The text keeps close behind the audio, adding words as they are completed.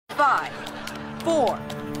5, 4,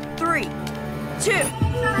 3,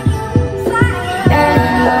 2.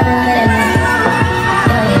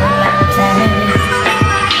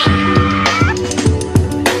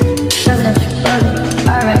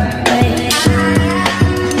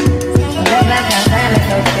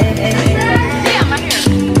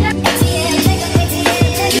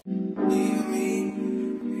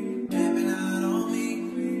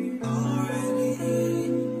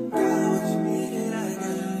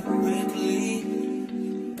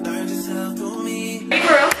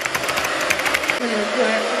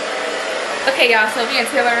 Okay, y'all, so we in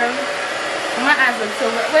Taylor room. My eyes look so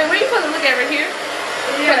red. Wait, where you supposed to look at? Right here? You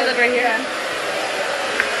supposed to look right here?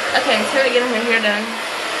 Yeah. Okay, Taylor getting her hair done.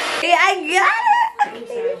 Yeah, I got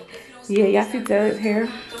it. Yeah, y'all see Taylor's hair?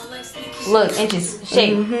 Look, inches,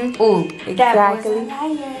 shape. Ooh, Exactly.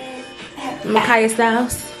 Makaya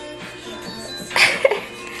Styles.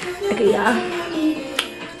 Okay, y'all.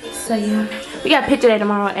 So, yeah. We got a picture day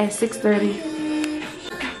tomorrow at 6:30.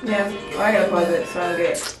 Yeah, well, I gotta pause it so I don't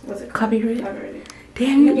get what's it Copyright. copyrighted.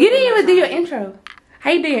 Damn, you didn't even do your intro. How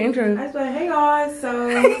you do your intro? I was like, hey guys, so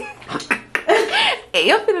Hey,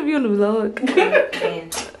 y'all finna be on the vlog.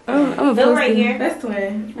 I'm a Fill right here. that's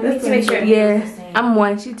twin. Let me to make sure. Yeah, I'm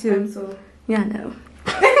 1, she 2. So Yeah, I know.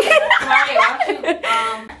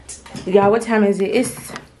 Sorry, Y'all, what time is it?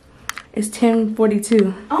 It's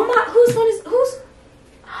 10:42. oh my, whose phone is whose?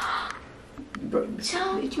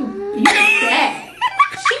 Child, you bad.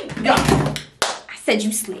 I said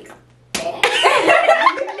you slick.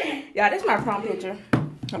 Y'all, this is my prom picture.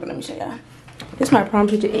 Hold on, let me show y'all. This is my prom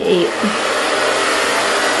picture at 8.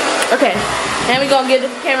 Okay, and we gonna give the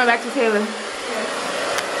camera back to Taylor.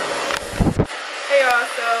 hey y'all,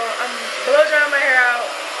 so I'm blow drying my hair out,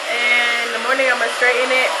 and in the morning I'm gonna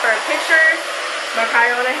straighten it for pictures. My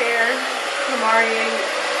Kaya on her hair, Kamari,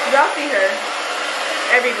 y'all see her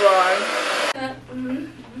every vlog.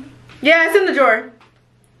 Yeah, it's in the drawer.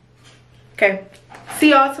 Okay, see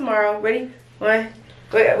y'all tomorrow. Ready? 1.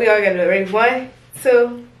 We all gotta do it. Ready? 1,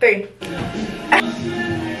 2, 3.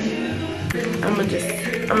 I'm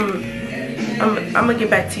gonna get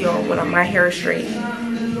back to y'all when my hair is straight,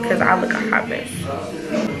 cause I look a hot mess.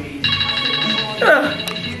 Ugh.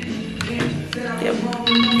 Yep,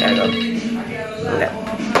 gotta go.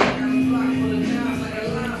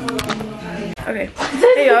 Okay.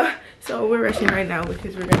 Hey y'all. So we're rushing right now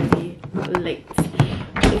because we're gonna be late.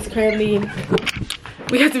 It's currently,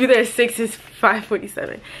 we have to be there at 6. It's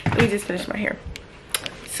 5:47. We just finished my hair.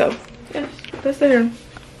 So yeah, that's the hair.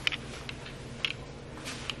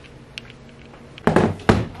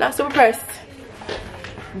 Not super pressed,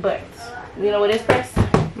 but you know what is pressed?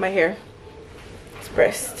 My hair. It's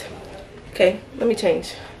pressed. Okay, let me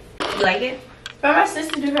change. You like it? But my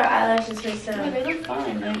sister do her eyelashes herself. Yeah, they look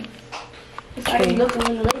fine, man. It's Okay. already looking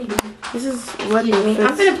when the lady do. This is what the I'm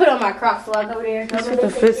fits. finna put on my Crocs walk over there. That's what the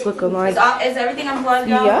fits look like. Is everything unplugged,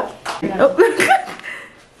 y'all? Yeah. Oh.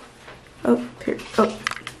 Oh, here. Oh.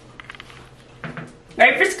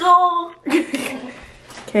 Ready for school?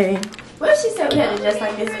 Okay. What if she said we had to dress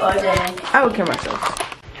like this all day? I would kill myself.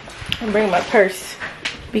 I'm bringing my purse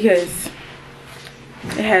because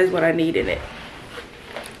it has what I need in it.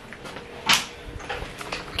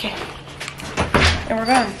 Okay. And we're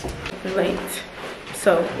gone. We're late.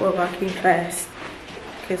 So we're walking fast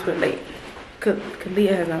because we're late. Cause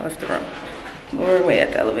Leah has not left the room. We're way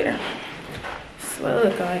at the elevator. That's what it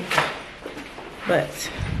looks like. But,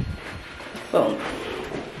 boom.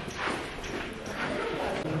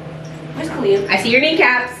 Where's Kalia? I see your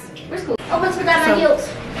kneecaps. Where's Kalia? Oh, but forgot my heels.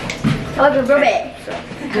 Oh, the real bad.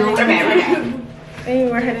 We're back. And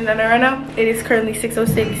we're heading down there right now. It is currently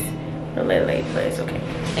 6:06. We're a little late, but it's okay.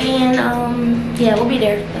 And, yeah, we'll be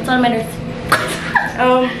there. That's all that matters.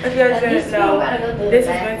 If you guys didn't know, this is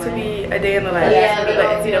going to be a day in the life of an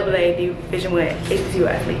NCAA Division I HBCU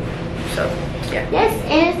athlete. So, yeah. Yes,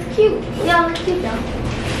 and it's cute. We all look cute, though.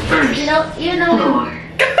 You know.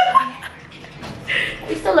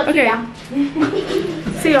 We still look cute, y'all.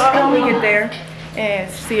 See y'all when we get there, and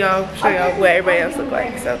show y'all what everybody else look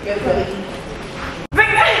like. So.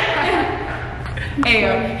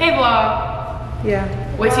 Hey vlog. Yeah.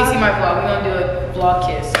 Wait till you see my vlog. We're gonna do a vlog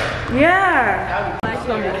kiss. Yeah.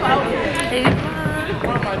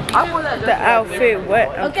 The outfit, what?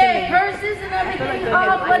 Okay, purses and everything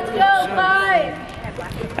up. Let's go. 5,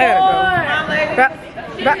 4.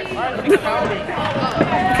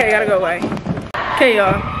 Okay, gotta go away. Okay,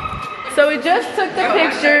 y'all. So we just took the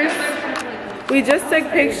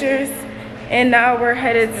pictures. And now we're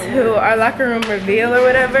headed to our locker room reveal or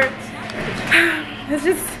whatever. It's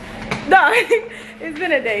just, no, it's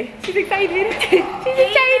been a day. She's excited. She's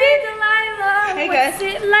excited. Hey guys,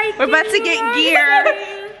 Like we're about to get gear.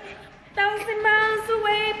 1,000 miles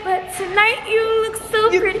away, but tonight you look so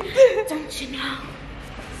pretty. Don't you know?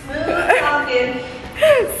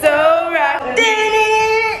 So right.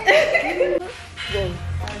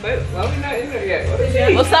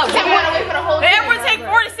 What's up? Everyone take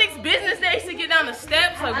 4 to 6 business days to get down the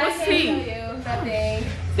steps. Like, what's tea?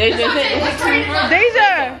 Deja.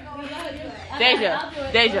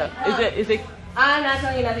 Is it? I'm not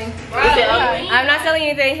telling you nothing. Is it ugly? I'm not telling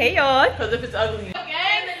you anything. Hey y'all. Because if it's ugly.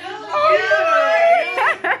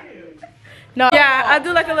 No. Yeah, I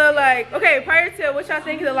do like a little like. Okay, prior to what y'all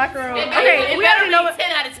think of the locker room. Okay, we already know what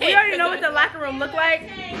 10 out of 10. we already know what the locker room look like,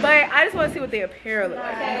 but I just want to see what the apparel look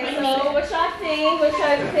like. Okay, so what y'all think?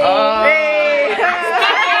 Hey.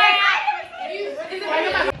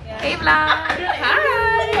 Hey, vlog. Hi.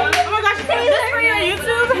 Oh my gosh, this for your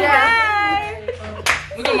YouTube. Hi.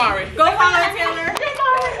 Look at Mari. Go follow Taylor.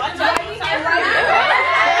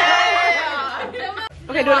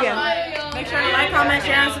 Okay, do it again. Make sure you like, comment,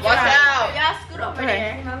 share, and subscribe. Watch out. Y'all scoot over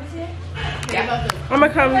there. I'm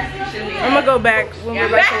gonna go back when we're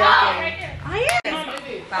about to walk in.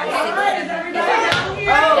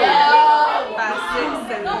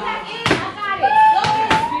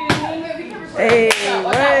 Hey,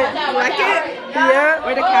 what? You like it? Yeah.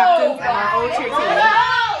 We're the captains of our old cheer team.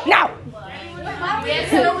 Now.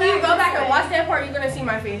 So when you go back and watch that part, you're gonna see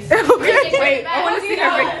my face. Okay. Wait, I want to see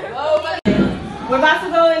her face. We're about to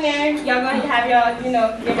go in there. Y'all gonna have y'all, you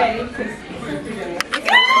know, get ready. Let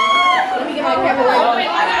me get my camera.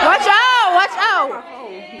 Watch out! Watch out!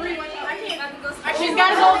 She's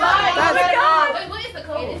gotta go by. That's What is the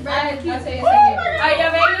code? Alright,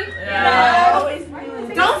 y'all ready? Yeah.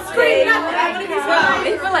 Don't scream nothing. I'm gonna be strong.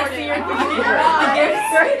 It feels like fear.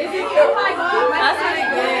 That's really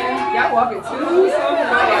good. Y'all walking too slow.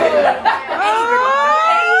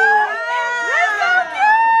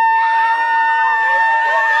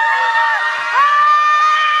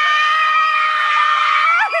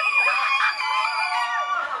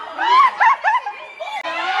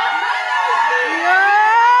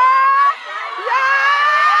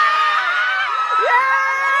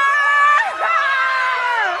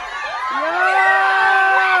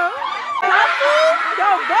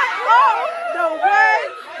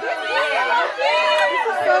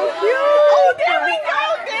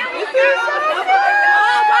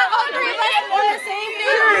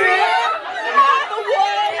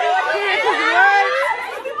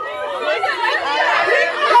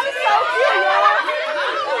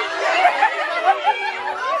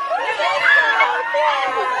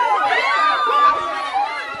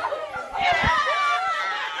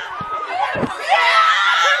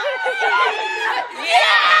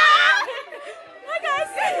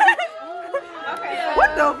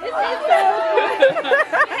 What the?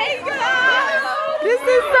 Hey guys! This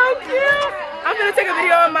is so cute. I'm gonna take a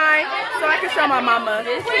video of mine so I can show my mama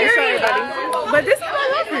and show everybody. But this is what I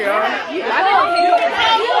love for y'all. I mean, I was gonna do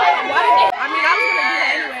that anyway.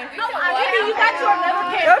 No, you got your another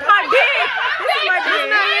camera. That's my big. This is my big.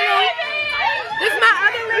 This is my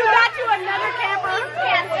other little. You got you another camera.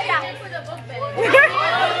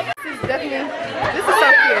 This is definitely. This is so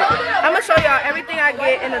cute. I'm gonna show y'all everything I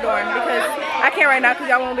get in the dorm because I can't right now because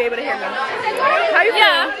y'all won't be able to hear me. How you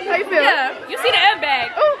feel? How you feel? Yeah. You see the airbag.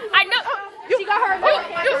 I know. She got her.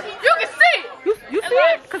 You can see it. You see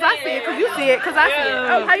it? Cause I see it. Cause you see it. Cause I see it.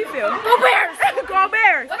 Oh, how you feel? Go Bears! Go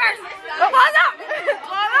Bears! Go on up! Go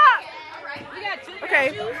up!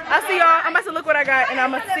 Okay, I'll see y'all. I'm about to look what I got, and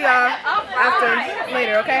I'm gonna see y'all after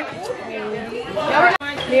later. Okay?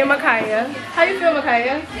 Me and Micaiah. How you feel,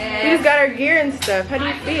 Micaiah? We just got our gear and stuff. How do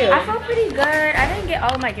you feel? I feel pretty good. I didn't get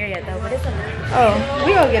all of my gear yet though, but it's enough. Oh,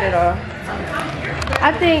 we gonna get it all.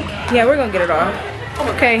 I think, yeah, we're gonna get it all.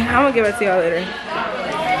 Okay, I'm gonna give it to y'all later.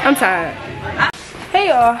 I'm tired. Hey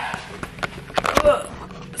y'all.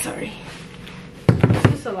 Sorry.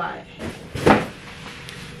 This is a lot.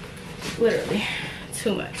 Literally,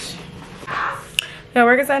 too much. Yeah,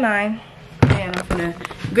 work is at 9. And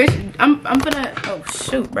I'm gonna, oh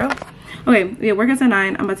shoot, bro. Okay, yeah, work is at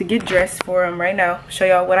 9. I'm about to get dressed for them right now. Show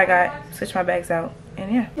y'all what I got. Switch my bags out.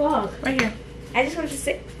 And yeah, right here. I just wanted to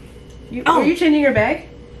say, Are you changing your bag?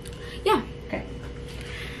 yeah. Okay.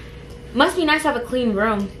 Must be nice to have a clean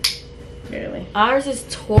room. Really? Ours is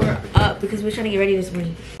tore up because we're trying to get ready this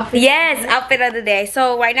morning. Yes, outfit of the day.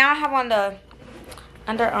 So right now I have on the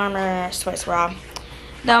Under Armour sweats bra,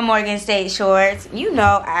 the Morgan State shorts. You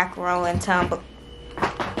know, acro and tumble.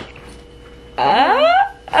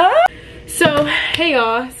 So hey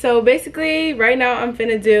y'all, so basically right now I'm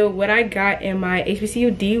finna do what I got in my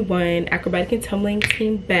HBCU D1 acrobatic and tumbling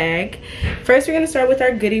team bag. First we're gonna start with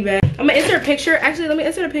our goodie bag. I'm gonna insert a picture. Actually, let me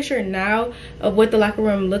insert a picture now of what the locker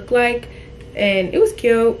room looked like. And it was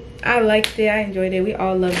cute. I liked it. I enjoyed it. We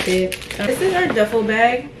all loved it. This is our duffel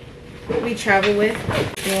bag we travel with.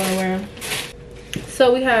 You wanna wear them?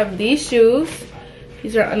 So we have these shoes.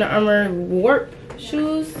 These are Under Armour Warp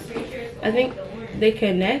shoes. I think they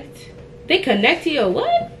connect. They connect to your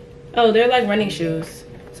what? Oh, they're like running shoes.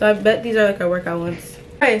 So I bet these are like our workout ones.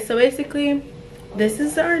 Okay, so basically, this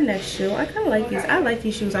is our next shoe. I kind of like these. I like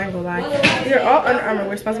these shoes, I ain't gonna lie. These are all Under Armour.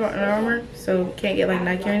 We're sponsored by Under Armour, so can't get like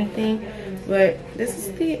Nike or anything. But this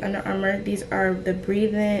is the Under Armour. These are the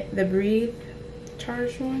Breathe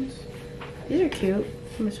charged ones. These are cute.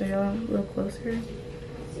 I'm gonna show y'all a little closer.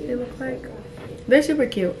 They look like. They're super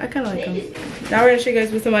cute. I kind of like them. Now we're gonna show you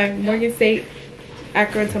guys what's in my Morgan State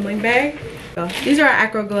acro and tumbling bag. So, these are our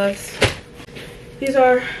acro gloves. These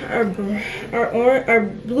are our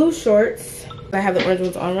blue shorts. I have the orange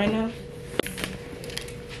ones on right now.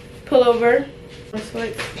 Pullover.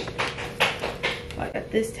 I got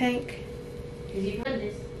this tank.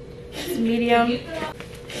 It's medium.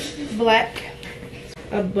 Black.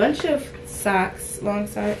 A bunch of socks, long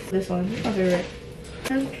socks. This one, my favorite.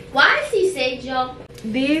 Why does he say Joe?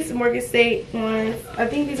 These Morgan State ones, I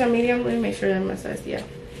think these are medium. Let me make sure they're my size. Yeah.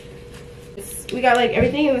 We got like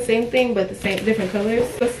everything in the same thing, but the same different colors.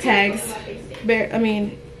 Those tags,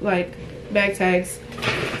 like bag tags.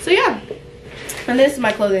 So yeah. And this is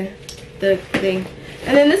my clothing, the thing.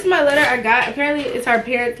 And then this is my letter I got. Apparently it's our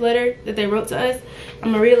parents' letter that they wrote to us.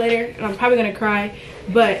 I'm gonna read it later, and I'm probably gonna cry,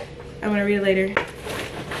 but I'm gonna read it later.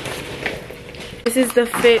 This is the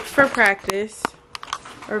fit for practice.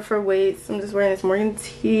 Or for weights. I'm just wearing this Morgan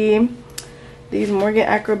tee, these Morgan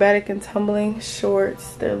acrobatic and tumbling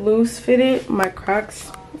shorts. They're loose fitted. My Crocs,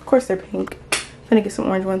 of course they're pink. I'm gonna get some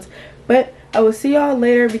orange ones, but I will see y'all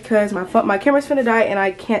later because my camera's finna die and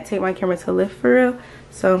I can't take my camera to lift for real.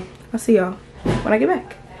 So I'll see y'all when I get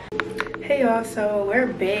back. Hey y'all, so we're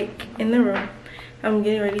back in the room. I'm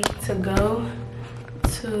getting ready to go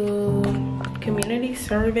to community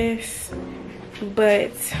service,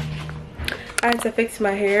 but I had to fix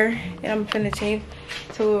my hair and I'm finna change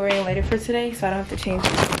to what we're wearing later for today, so I don't have to change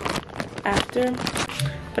after. I'm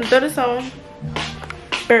gonna throw this on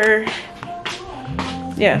for,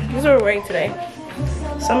 yeah, this is what we're wearing today.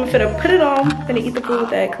 So I'm finna put it on, I'm gonna eat the food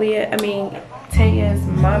that Taya's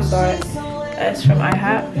mom bought us from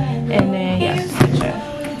IHOP, and then yeah,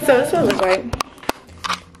 so this is what it looks like.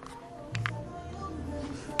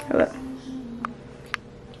 Hello.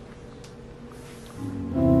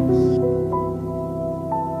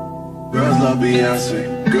 Girls love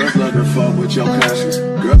Beyonce, girls love to fuck with your conscience.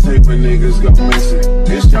 Girls hate when niggas go missing.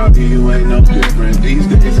 This job here, you ain't no different. These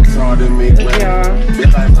days it's hard to make women.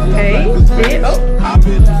 Hey, oh,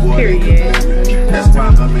 period. That's why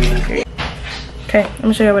I'm in. Okay, I'm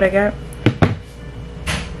gonna show you what I got.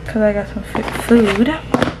 Cause I got some food.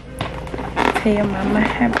 Tell your mama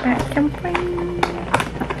have back and bring.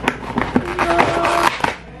 Oh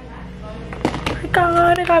my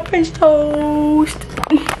god, I got French toast.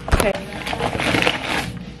 Okay.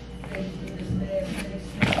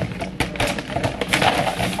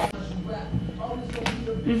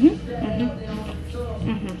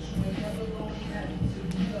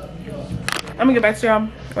 I'm gonna get back to y'all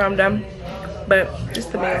when I'm done, but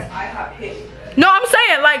just the meal. No, I'm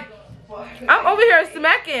saying like I'm over here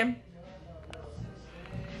smacking.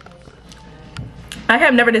 I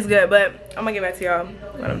have never this good, but I'm gonna get back to y'all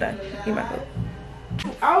when I'm done. Eat my food.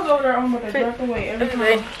 I was over there almost a drop away every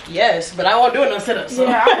time. Yes, but I won't do no sit-ups. So.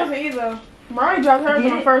 Yeah, I wasn't either. Mariah dropped hers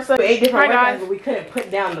on the first set. We ate different workouts, but we couldn't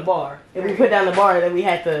put down the bar. If we put down the bar, then we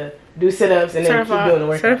had to do sit-ups and then keep doing the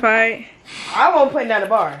workout. Certified. I won't put down the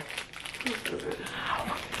bar.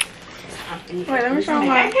 Wait, let me show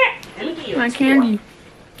my candy.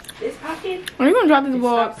 Are you gonna drop this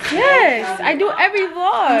vlog? Yes, I do every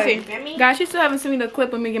vlog. Guys, she still haven't sent me the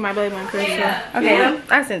clip of me get my belly button curl. So. Okay,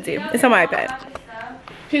 I sent it to you. It's on my iPad.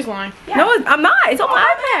 She's lying. No, I'm not. It's on my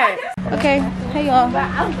iPad. Okay, hey y'all.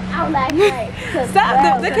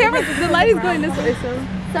 Stop. The camera, the light is going this way, so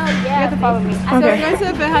yeah, you have to follow me. Okay. So we're going to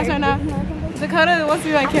the fit house right now. Dakota wants to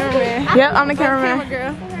be my cameraman. Yep, I'm the cameraman.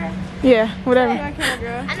 Camera girl. Yeah, whatever. I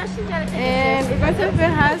know she's got it. And we're going to the fit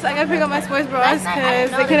house. I gotta pick up my sports bras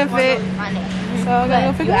because they couldn't fit. So I'm gonna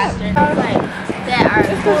go pick it up.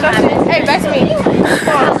 Hey, back to me.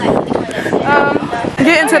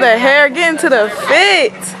 Get into the hair, get into the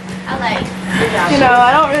fit. You know,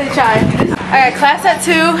 I don't really try. I got class at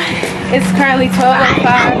 2. It's currently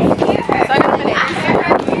 12:05. So I got a minute.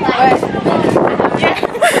 But yeah.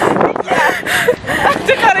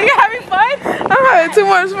 Dakota, you having fun? I'm having too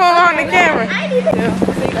much fun on the camera.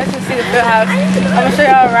 Let's just see the field house. I'm gonna show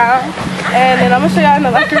y'all around, and then I'm gonna show y'all in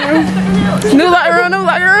the locker room. New locker room, new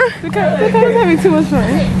locker room. Look how it's having too much fun.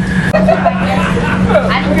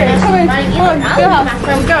 Okay, come in. Come on, field house.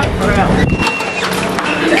 Let's go.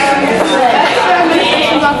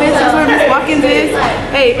 That's where Miss Watkins is.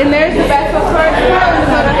 Hey, and there's the basketball court.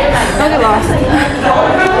 Don't get lost.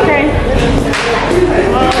 Okay.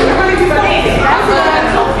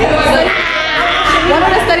 One of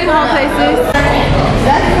the study hall places.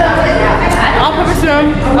 That's the all-purpose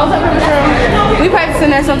room. All-purpose room. We practice in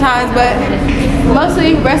there sometimes, but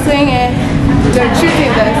mostly wrestling and the cheer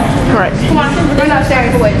team does. Correct. Come on, we're not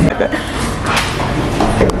sharing the weight.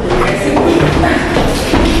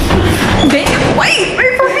 Wait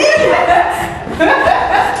for me.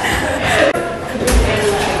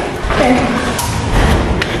 Okay.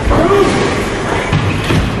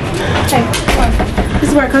 Hey, come on. This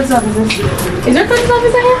is where our coach's office is. Is there a coach's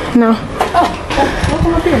office in here? No. Oh, we'll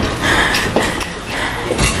come up here.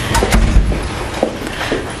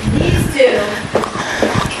 These two.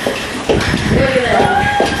 Look at that.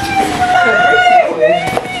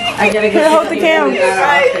 I gotta get hold the camera.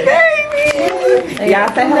 Hi, baby.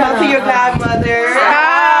 Y'all say hello to your godmother.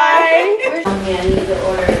 Hi. I need to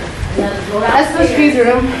order another door. That's the speed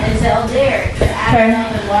room. And tell Derek to add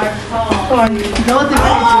another large call. Come on. Go with the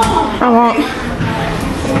I won't.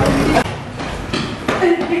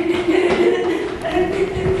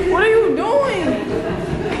 What are you doing?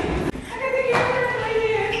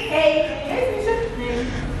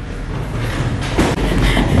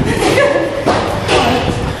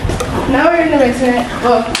 Now we're in the basement.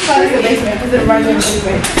 Well, it's not in the basement because it reminds me of the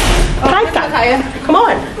basement. Oh, hi, Kaya. Come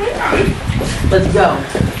on. Let's go.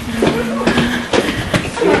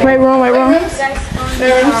 Right room, right room.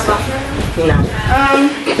 No.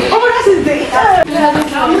 Oh, that's his date.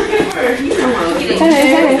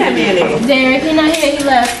 Derek, he's not here, he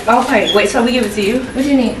left. Okay, wait, so we give it to you? What do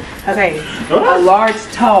you need? Okay. A large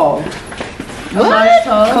tall. A large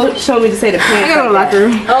tall? Coach told me to say the pants. I got a locker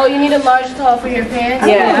room. Oh, you need a large tall for your pants?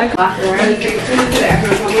 Yeah.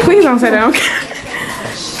 Please don't say that.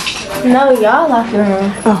 Okay. No, y'all locker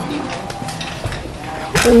room. Oh.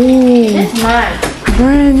 It's mine.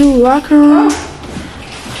 Brand new locker room.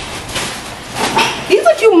 These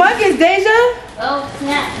look humongous, Deja. Oh,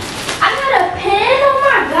 snap. I got a pen? Oh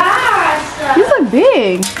my gosh. These look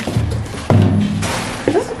big.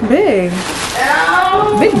 This is big.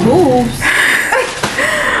 Oh. Big boobs.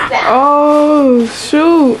 Oh,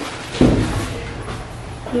 shoot.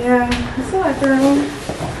 Yeah, it's a locker room.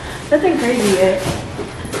 Nothing crazy yet.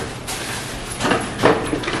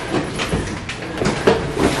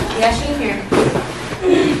 Yeah, she's here.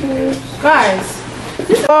 Guys.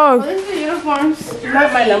 This is the uniforms.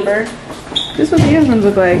 Not my number. This is what the uniforms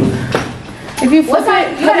look like. If you flip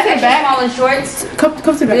it, You got an extra small in shorts? come to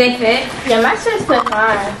the Do back. they fit? Yeah, my shirts fit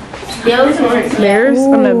fine. Those ones. Bears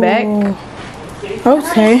on the back.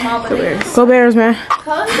 Okay. Go Bears, man.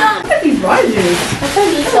 Close them. Look at these larges.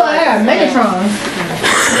 I got Megatron.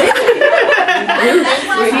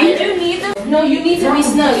 You need them. No, you need to be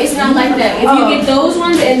snug. It's not like that. If you get those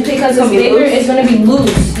ones and because it's bigger, it's gonna be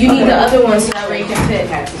loose. You need the other ones so that way you can fit.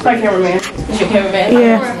 It's my cameraman. Is your cameraman?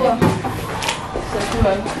 Yeah. So come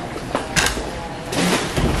on.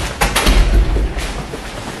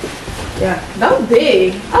 Yeah, that was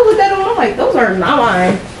big. I looked at them, I'm like, those are not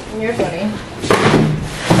mine. You're funny.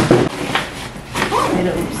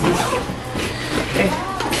 Okay.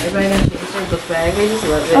 Everybody got your book bag. They just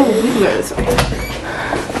love it. Oh, we can go this way.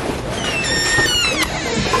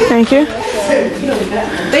 Thank you.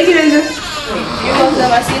 Thank you, Deja. You're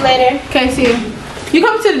welcome. I'll see you later. Okay, see you. You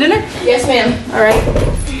coming to the dinner? Yes, ma'am. Alright.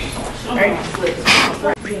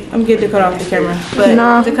 I'm good to cut off the camera. But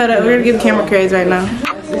to cut up, we're gonna give the camera craze right now.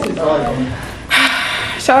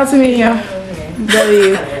 Shout out to me, y'all.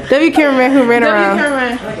 W cameraman who ran around.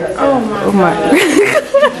 Oh my.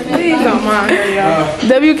 Please don't mind her, y'all.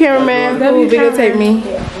 W cameraman who videotaped me.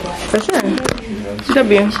 For sure.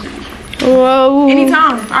 W. Whoa.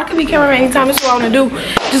 Anytime. I can be cameraman anytime. That's what I want to do.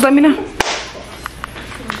 Just let me know.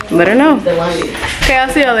 Let her know. Okay, I'll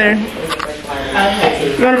see y'all later.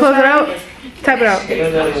 You want to close it out? Tap it out.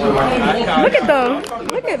 Look at them.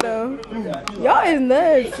 Look at them. Y'all is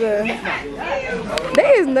nuts. They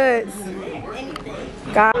is nuts.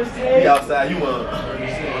 God. Be outside, you want to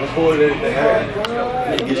record everything.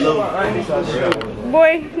 Get low.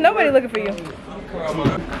 Boy, nobody looking for you.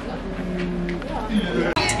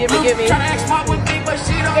 Give me.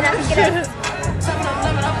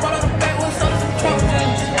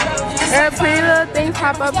 Pretty little things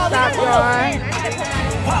pop up shop, y'all.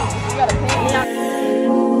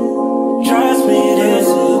 trust me, this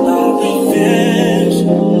is not revenge.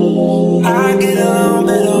 I get along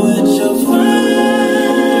better with your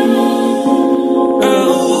friend.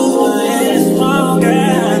 Oh, it's wrong, I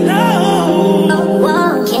know.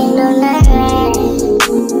 Walking on the rain.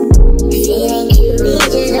 If it ain't you, we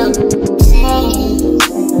just don't say.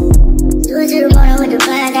 Do it to the bottom with the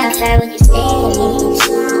blind outside when you say.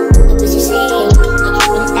 What you say?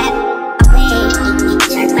 When that way,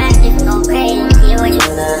 check back if I'm gon' crazy. See what you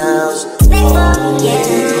spend for,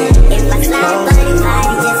 yeah. If I slide, but if I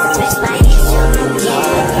just press my hands,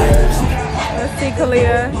 yeah. Let's see,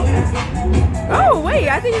 Kalia. Oh, wait,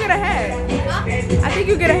 I think you get a hat. I think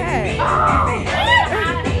you get a hat.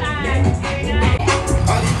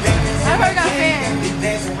 I heard got fans.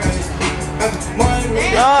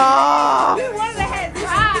 Oh. We wanted a hat.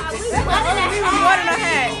 We wanted a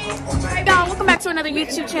hat. Y'all, welcome back to another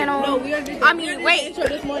YouTube channel. I mean, wait. So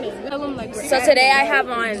today I have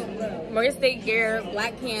on Morgan State gear,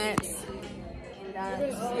 black pants.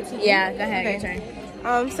 Yeah, go ahead, your turn.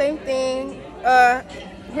 Same thing.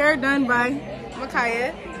 Hair done by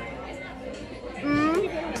Makaya.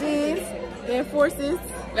 Jeans and forces.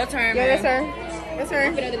 Your turn, Yeah, man. that's her. That's her.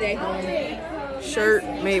 Outfit of the day. Shirt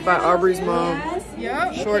made by Aubrey's mom.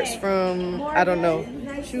 Yep. Shorts from, I don't know.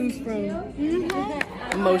 Shoes from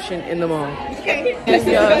Emotion in the mall. Yes,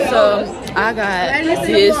 y'all, so I got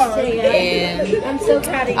this and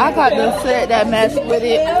I got the set that matched with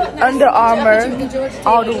it. Under Armour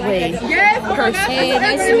all the way. Yes. Hey,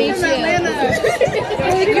 nice to meet you.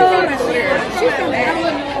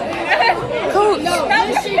 Coach.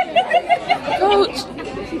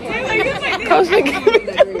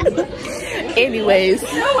 Anyways. I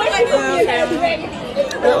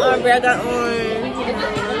got on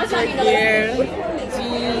gear,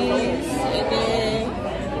 jeans,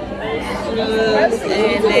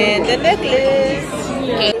 and then the necklace.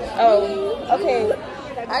 Oh, okay.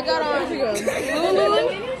 I got on Lulu.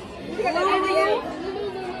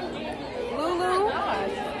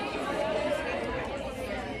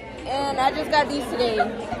 And I just got these today,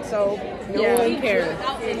 so no one cares. I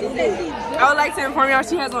would like to inform y'all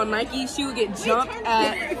she has on Nike. She would get jumped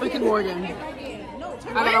at freaking Morgan. I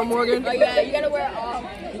got on Morgan. Oh yeah, you gotta wear all.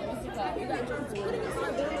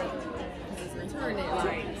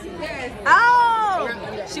 Oh!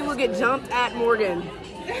 She will get jumped at Morgan.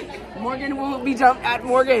 Morgan will be jumped at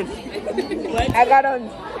Morgan. I got on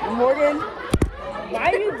Morgan.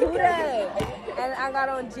 Why you do that? And I got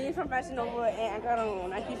on jeans from Fashion Nova and I got on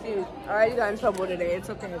Nike shoes. Alright, you got in trouble today. It's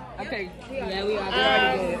okay. Okay. Yeah, we are.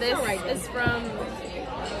 This is from,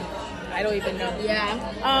 I don't even know. Yeah.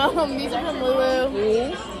 These are from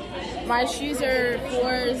Lulu. My shoes are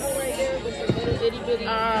Fours.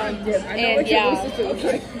 And yeah.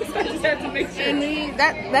 And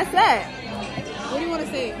that's that. What do you want to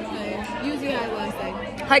say? Use your eyes last thing.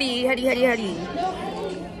 Huddy.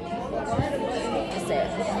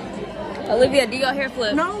 Olivia, do your hair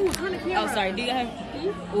flip? No, turn the camera. Oh, sorry. Do your hair?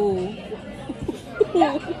 Ooh.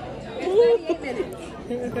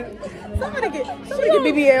 Somebody get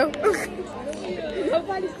BBL.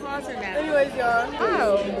 Nobody's sponsored now. Anyways, y'all.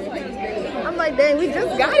 Oh. I'm like, dang, we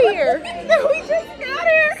just got here.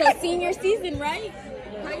 So senior season, right?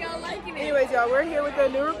 How y'all liking it? Anyways, y'all, we're here with the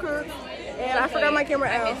new recruits. And I forgot my camera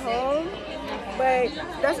at home. But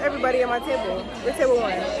that's everybody at my table. We're table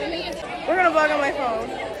 1. We're going to vlog on my phone.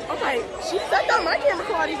 I'm like, I thought my camera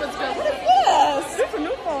quality was good. What is this? This is a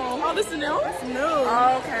new phone. Oh, this is new? It's new.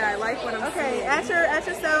 Oh, okay, I like what I'm seeing. At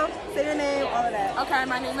yourself, say your name, all of that. Okay,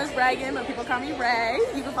 my name is Reagan, but people call me Ray.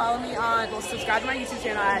 You can follow me on, subscribe to my YouTube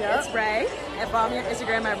channel at It's Ray, and follow me on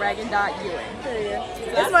Instagram at Reagan.Ewing.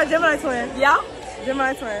 This is my Gemini twin. Yeah?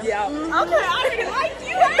 Gemini twin. Yeah. Mm-hmm. Okay, I already like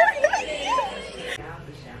you.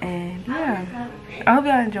 And yeah, I hope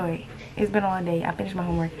y'all enjoyed. It's been a long day. I finished my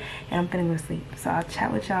homework and I'm finna go to sleep. So I'll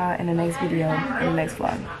chat with y'all in the next video, in the next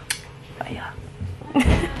vlog. Bye y'all.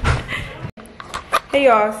 Hey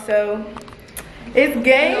y'all, so it's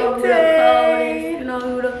game day.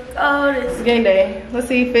 It's game day. Let's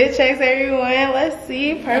see, fit checks everyone. Let's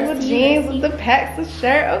see, purple jeans with the packs of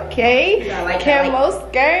shirt. Okay, camo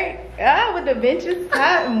skirt. With the benches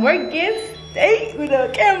top. Morgan State with a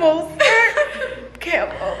camo skirt.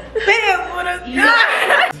 Camo pants with a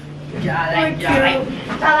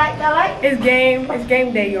It's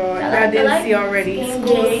game day, y'all. Y'all didn't see already.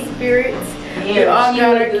 School spirits. We all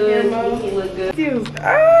got our camo. Dude.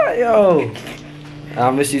 Yo. I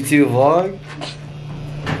miss you too, vlog.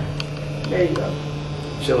 There you go.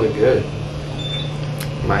 Shit look good.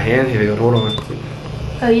 My hand healed. Hold on.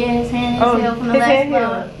 Oh yeah, his hand is healed from the last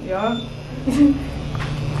vlog. Y'all.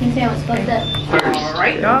 His hand was fucked up.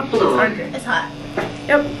 Alright, y'all. It's hot.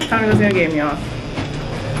 Yep, time to go see the game, y'all.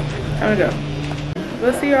 Time to go.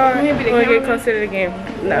 We'll see y'all when we get closer to the game.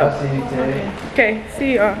 No. Okay,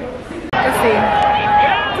 see y'all. Let's see.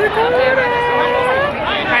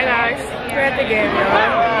 Hi guys. We're at the game, y'all.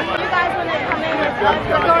 You guys want to come in with us?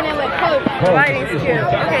 We're going in with Coach. Lighting's cute.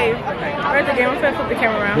 Okay, we're at the game. I'm gonna flip the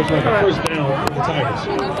camera around. Looks like a first down for the Tigers.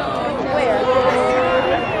 Where?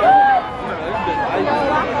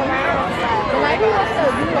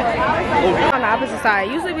 On the opposite side.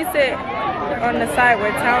 Usually we sit on the side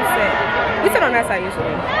where Town sit. We sit on that side usually.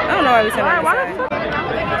 I don't know why we sit on that side.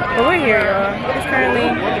 But we're here, y'all. It's currently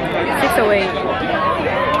 6:08.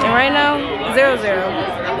 And right now, 0-0.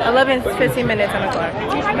 15 minutes on the clock.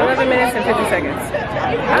 11 minutes and 50 seconds.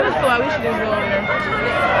 I just feel like we should just go over there.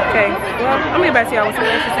 Okay, well, I'm gonna get back to y'all when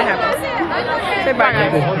something interesting happens. Say bye,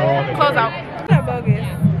 guys. Close out. Not bogus.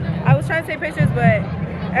 I was trying to take pictures, but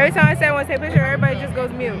every time I say I want to take a picture, everybody just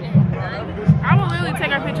goes mute. I will literally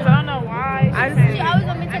take our pictures. I don't know why. I was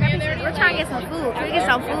going to take a picture. We're trying to get some food. Can we get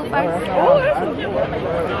some food first?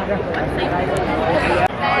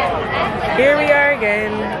 Here we are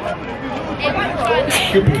again.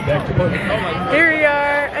 Here we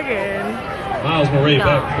are again. Miles Murray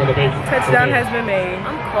back for the bacon. Touchdown has been made.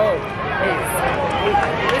 I'm cold.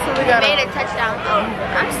 This is what we got Made on. a touchdown.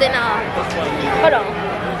 I'm sitting on. Hold on.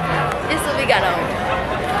 This is what we got on.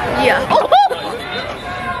 Yeah.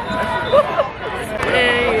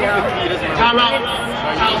 Hey, y'all. Time out.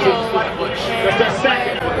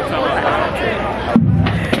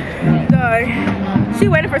 Dog. She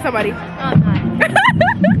waiting for somebody. Oh, God.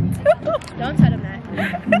 Don't tell them that.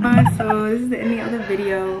 So this is the ending of the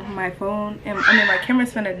video. My phone and my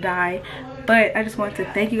camera's gonna die, but I just want to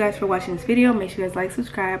thank you guys for watching this video. Make sure you guys like,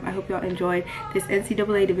 subscribe. I hope y'all enjoyed this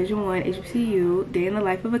NCAA Division I HBCU day in the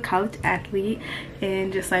life of a college athlete,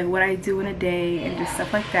 and just like what I do in a day and just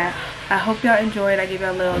stuff like that. I hope y'all enjoyed. I gave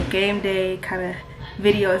y'all a little game day kind of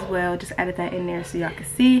video as well, just added that in there so y'all can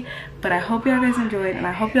see. But I hope y'all guys enjoyed, and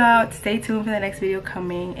I hope y'all stay tuned for the next video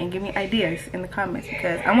coming and give me ideas in the comments,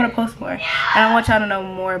 because I want to post more and I want y'all to know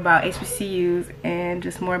more about HBCUs and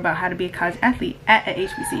just more about how to be a college athlete at a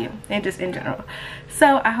HBCU and just in general.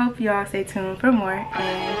 So I hope y'all stay tuned for more,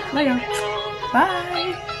 and love y'all.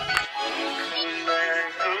 Bye.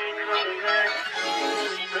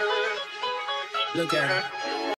 Look at her.